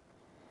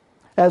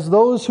 As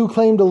those who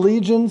claimed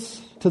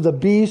allegiance to the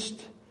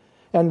beast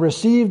and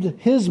received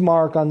his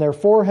mark on their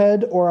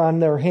forehead or on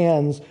their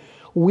hands,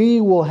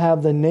 we will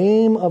have the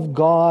name of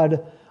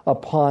God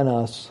upon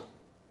us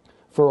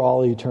for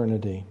all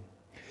eternity.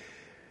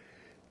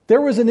 There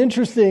was an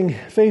interesting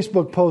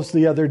Facebook post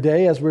the other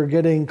day as we're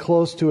getting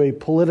close to a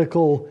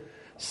political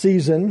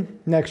season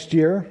next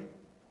year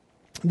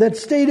that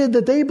stated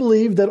that they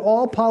believe that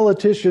all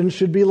politicians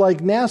should be like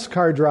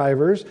NASCAR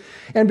drivers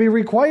and be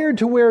required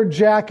to wear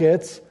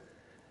jackets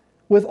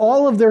with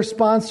all of their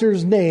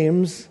sponsors'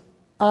 names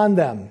on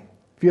them.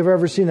 If you've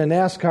ever seen a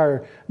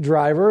NASCAR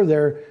driver,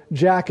 their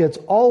jackets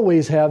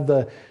always have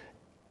the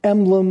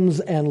emblems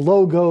and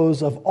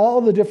logos of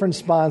all the different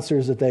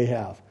sponsors that they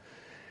have.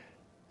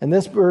 And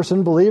this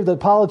person believed that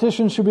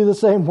politicians should be the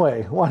same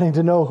way, wanting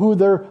to know who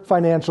their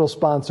financial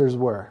sponsors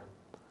were.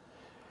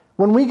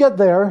 When we get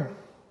there,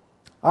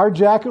 our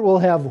jacket will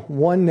have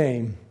one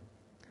name,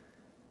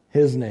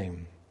 his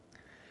name.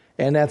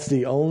 And that's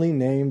the only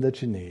name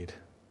that you need.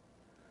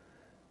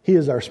 He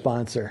is our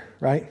sponsor,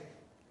 right?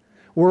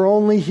 We're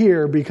only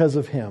here because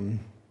of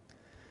him.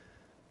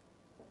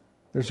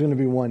 There's going to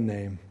be one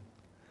name,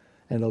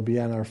 and it'll be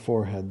on our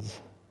foreheads.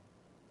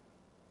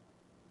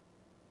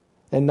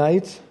 At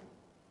night,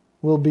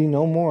 will be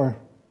no more.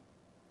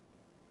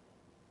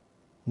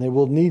 They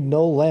will need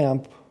no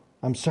lamp.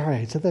 I'm sorry,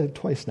 I said that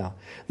twice now.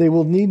 They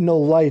will need no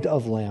light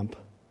of lamp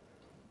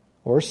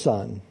or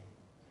sun,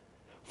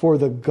 for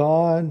the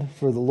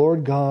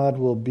Lord God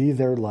will be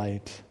their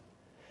light,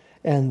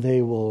 and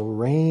they will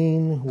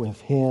reign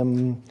with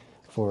him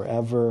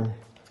forever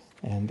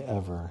and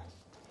ever.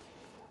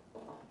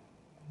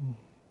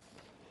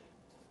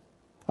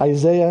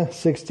 Isaiah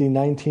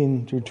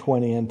 60:19 through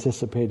 20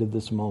 anticipated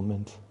this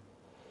moment.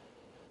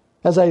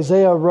 As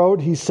Isaiah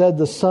wrote, he said,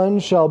 "The sun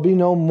shall be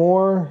no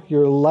more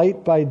your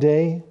light by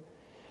day,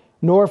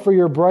 nor for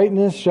your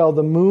brightness shall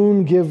the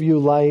moon give you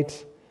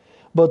light,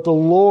 but the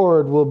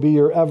Lord will be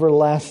your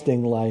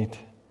everlasting light,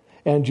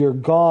 and your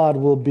God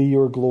will be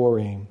your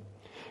glory.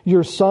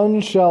 Your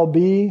sun shall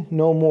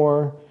no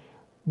more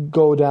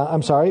go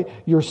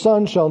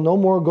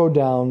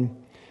down,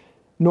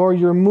 nor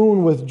your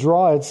moon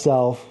withdraw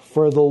itself,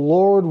 for the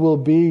Lord will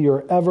be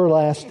your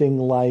everlasting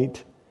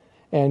light,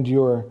 and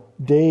your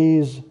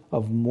days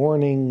of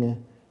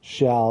mourning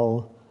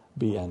shall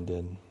be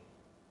ended."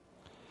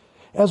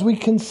 As we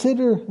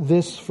consider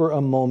this for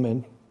a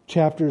moment,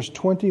 chapters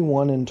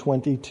 21 and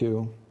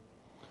 22,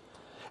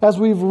 as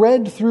we've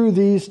read through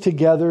these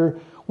together,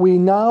 we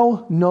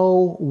now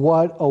know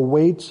what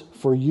awaits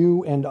for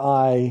you and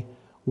I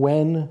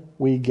when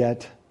we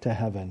get to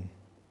heaven.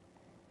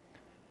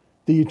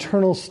 The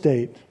eternal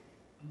state,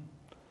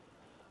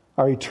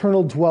 our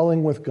eternal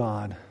dwelling with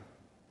God.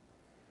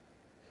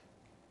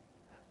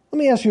 Let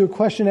me ask you a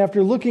question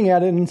after looking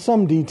at it in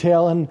some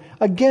detail. And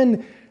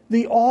again,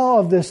 the awe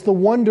of this, the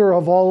wonder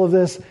of all of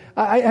this,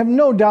 I have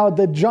no doubt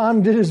that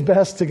John did his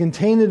best to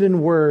contain it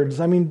in words.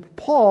 I mean,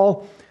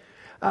 Paul,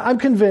 I'm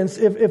convinced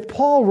if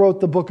Paul wrote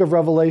the book of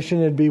Revelation,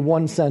 it'd be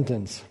one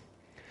sentence.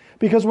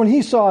 Because when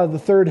he saw the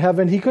third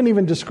heaven, he couldn't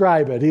even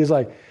describe it. He's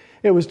like,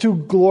 it was too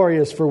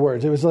glorious for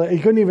words. It was like, he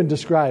couldn't even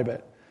describe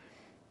it.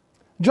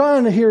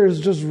 John here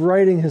is just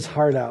writing his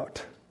heart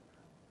out,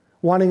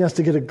 wanting us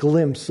to get a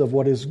glimpse of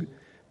what is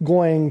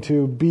going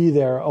to be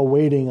there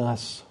awaiting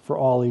us for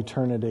all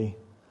eternity.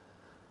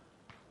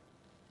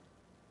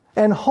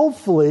 And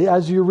hopefully,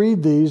 as you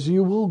read these,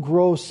 you will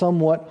grow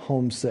somewhat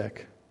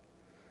homesick.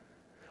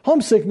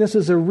 Homesickness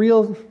is a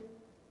real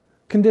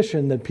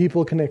condition that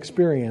people can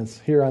experience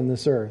here on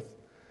this earth.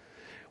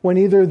 When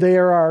either they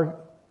are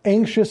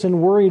anxious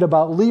and worried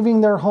about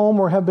leaving their home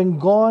or have been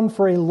gone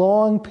for a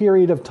long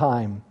period of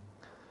time.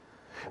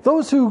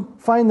 Those who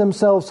find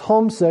themselves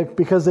homesick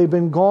because they've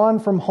been gone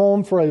from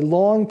home for a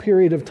long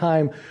period of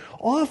time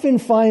often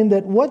find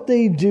that what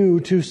they do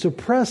to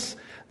suppress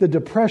the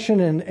depression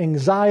and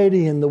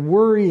anxiety and the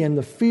worry and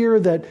the fear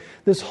that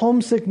this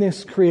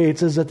homesickness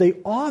creates is that they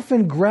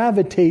often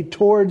gravitate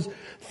towards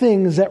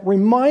things that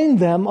remind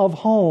them of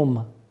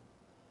home.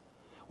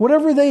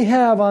 Whatever they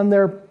have on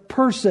their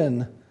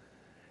person,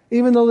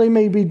 even though they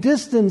may be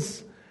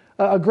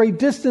a great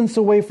distance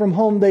away from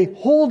home, they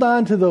hold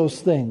on to those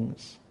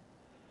things.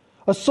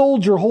 A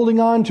soldier holding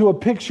on to a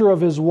picture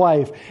of his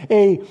wife.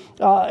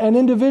 An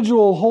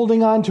individual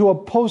holding on to a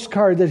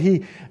postcard that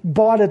he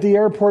bought at the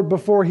airport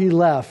before he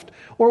left.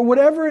 Or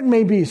whatever it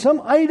may be,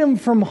 some item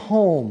from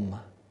home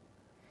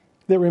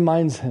that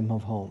reminds him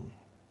of home.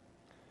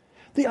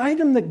 The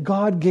item that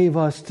God gave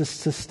us to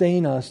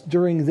sustain us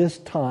during this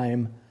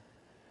time,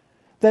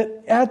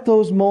 that at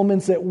those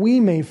moments that we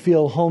may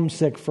feel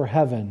homesick for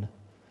heaven,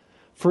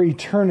 for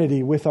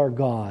eternity with our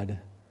God,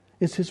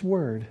 is His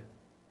Word.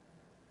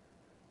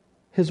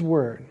 His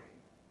Word.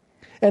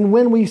 And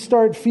when we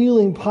start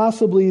feeling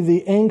possibly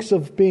the angst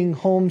of being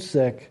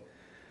homesick,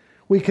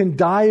 we can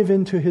dive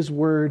into His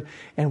Word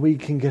and we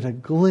can get a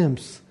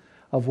glimpse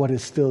of what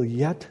is still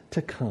yet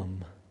to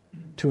come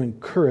to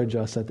encourage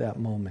us at that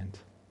moment.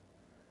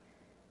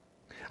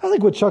 I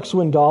like what Chuck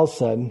Swindoll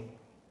said.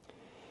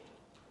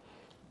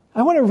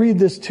 I want to read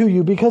this to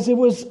you because it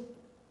was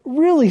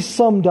really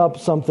summed up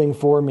something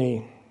for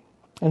me.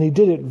 And he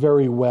did it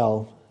very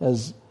well,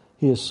 as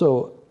he is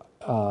so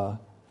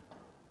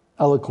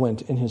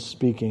eloquent in his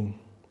speaking.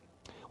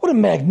 What a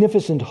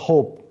magnificent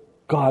hope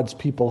God's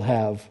people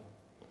have.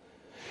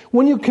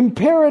 When you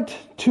compare it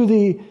to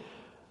the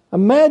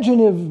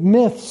imaginative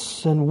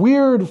myths and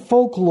weird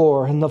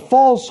folklore and the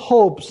false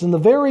hopes and the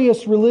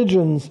various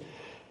religions,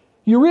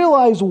 you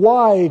realize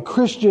why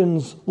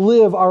Christians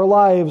live our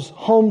lives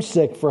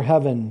homesick for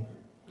heaven.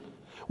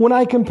 When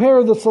I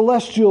compare the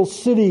celestial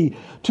city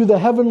to the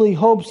heavenly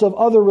hopes of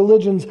other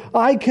religions,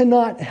 I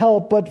cannot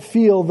help but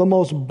feel the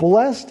most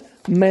blessed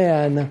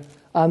man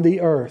on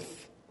the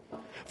earth.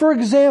 For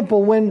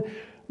example, when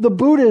the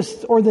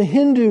Buddhist or the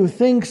Hindu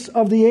thinks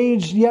of the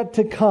age yet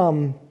to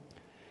come,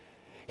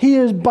 he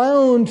is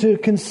bound to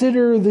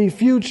consider the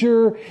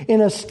future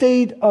in a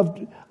state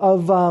of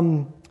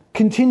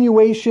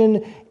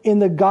continuation in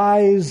the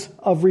guise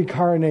of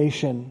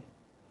reincarnation.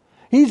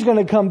 He's going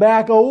to come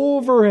back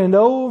over and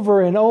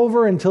over and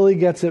over until he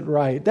gets it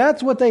right.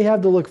 That's what they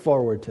have to look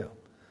forward to.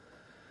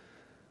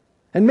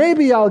 And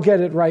maybe I'll get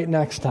it right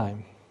next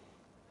time.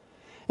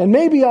 And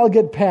maybe I'll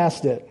get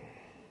past it.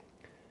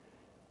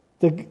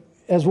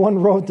 as one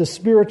wrote, the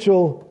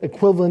spiritual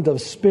equivalent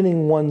of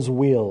spinning one's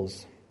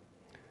wheels.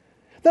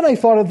 Then I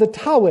thought of the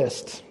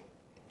Taoists,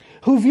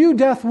 who view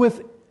death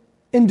with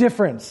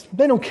indifference.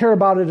 They don't care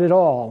about it at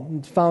all.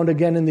 It's found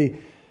again in the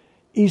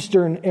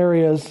eastern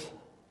areas,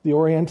 the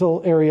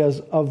oriental areas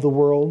of the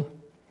world.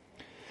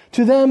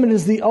 To them, it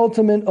is the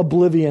ultimate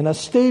oblivion, a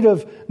state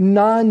of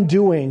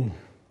non-doing.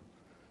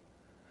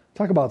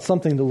 Talk about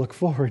something to look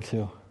forward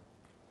to.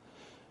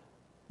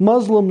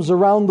 Muslims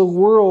around the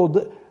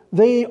world,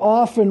 they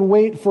often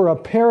wait for a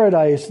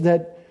paradise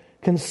that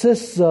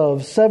consists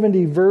of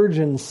 70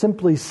 virgins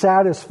simply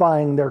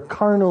satisfying their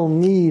carnal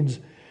needs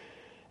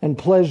and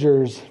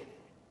pleasures.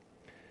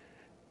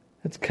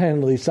 That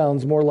kind of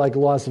sounds more like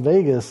Las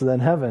Vegas than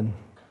heaven.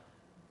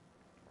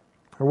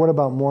 Or what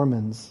about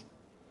Mormons?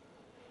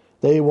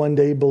 They one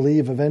day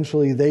believe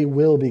eventually they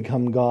will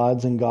become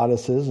gods and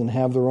goddesses and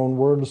have their own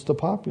worlds to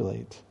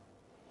populate.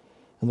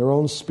 And their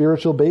own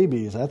spiritual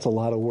babies. That's a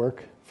lot of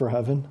work for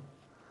heaven.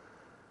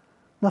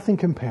 Nothing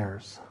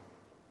compares.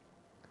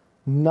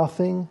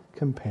 Nothing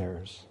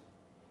compares.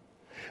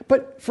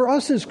 But for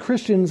us as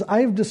Christians,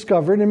 I've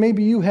discovered, and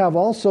maybe you have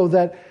also,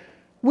 that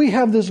we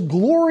have this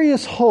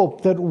glorious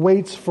hope that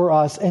waits for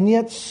us. And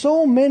yet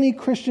so many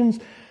Christians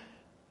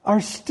are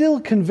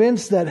still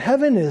convinced that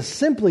heaven is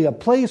simply a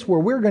place where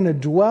we're going to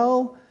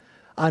dwell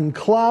on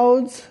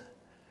clouds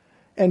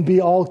and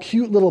be all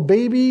cute little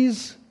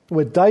babies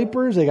with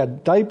diapers. They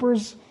got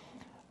diapers,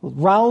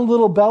 round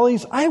little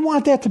bellies. I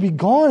want that to be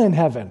gone in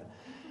heaven.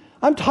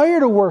 I'm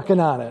tired of working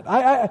on it.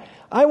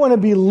 I want to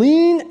be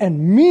lean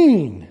and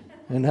mean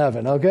in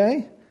heaven,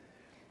 okay?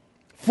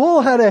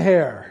 Full head of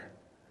hair.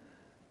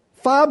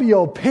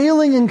 Fabio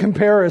paling in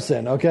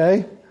comparison,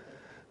 okay?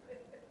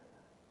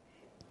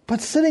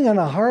 But sitting on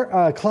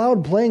a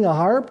cloud playing a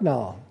harp?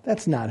 No,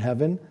 that's not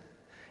heaven.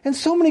 And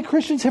so many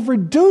Christians have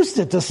reduced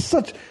it to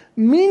such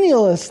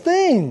meaningless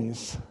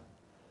things.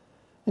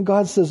 And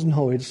God says,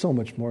 no, it's so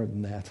much more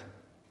than that.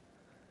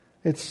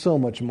 It's so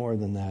much more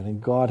than that.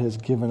 And God has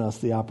given us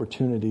the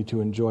opportunity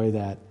to enjoy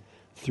that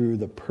through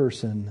the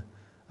person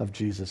of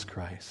Jesus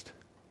Christ.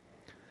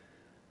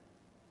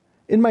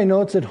 In my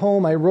notes at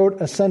home, I wrote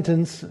a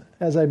sentence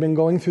as I've been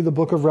going through the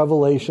book of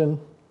Revelation.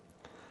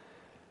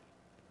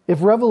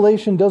 If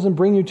Revelation doesn't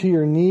bring you to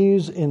your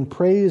knees in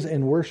praise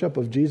and worship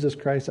of Jesus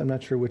Christ, I'm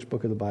not sure which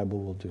book of the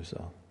Bible will do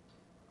so.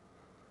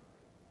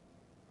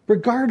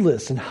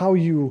 Regardless in how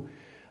you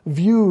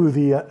view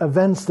the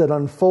events that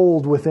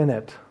unfold within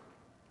it,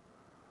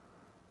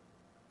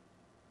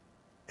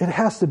 it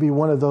has to be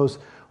one of those,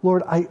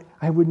 Lord,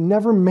 I would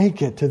never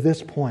make it to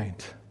this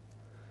point.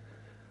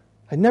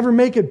 I'd never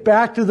make it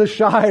back to the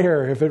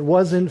Shire if it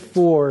wasn't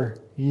for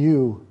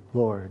you,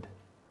 Lord.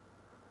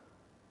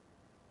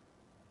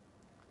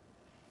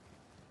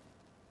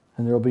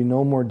 And there will be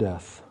no more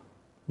death,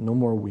 no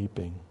more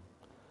weeping.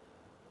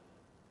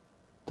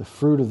 The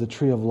fruit of the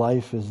tree of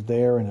life is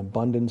there in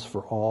abundance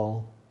for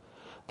all.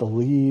 The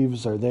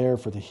leaves are there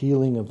for the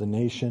healing of the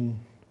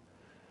nation.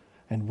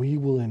 And we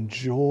will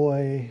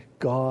enjoy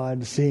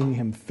God, seeing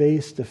Him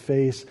face to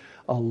face,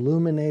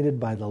 illuminated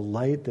by the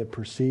light that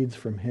proceeds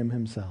from Him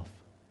Himself.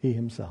 He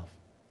Himself.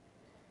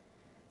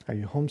 Are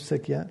you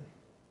homesick yet?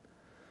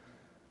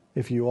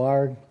 If you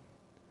are,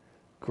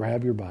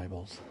 grab your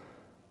Bibles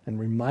and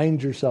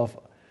remind yourself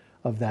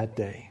of that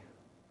day.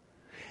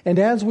 And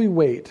as we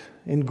wait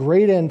in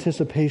great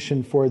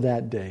anticipation for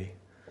that day,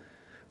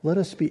 let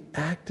us be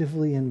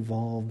actively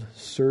involved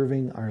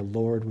serving our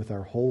Lord with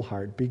our whole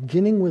heart,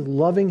 beginning with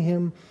loving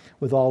Him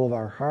with all of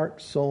our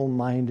heart, soul,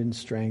 mind, and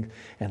strength,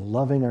 and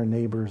loving our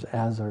neighbors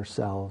as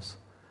ourselves,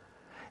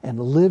 and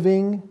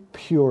living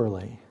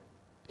purely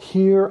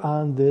here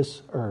on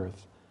this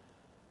earth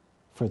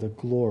for the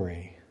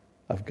glory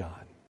of God.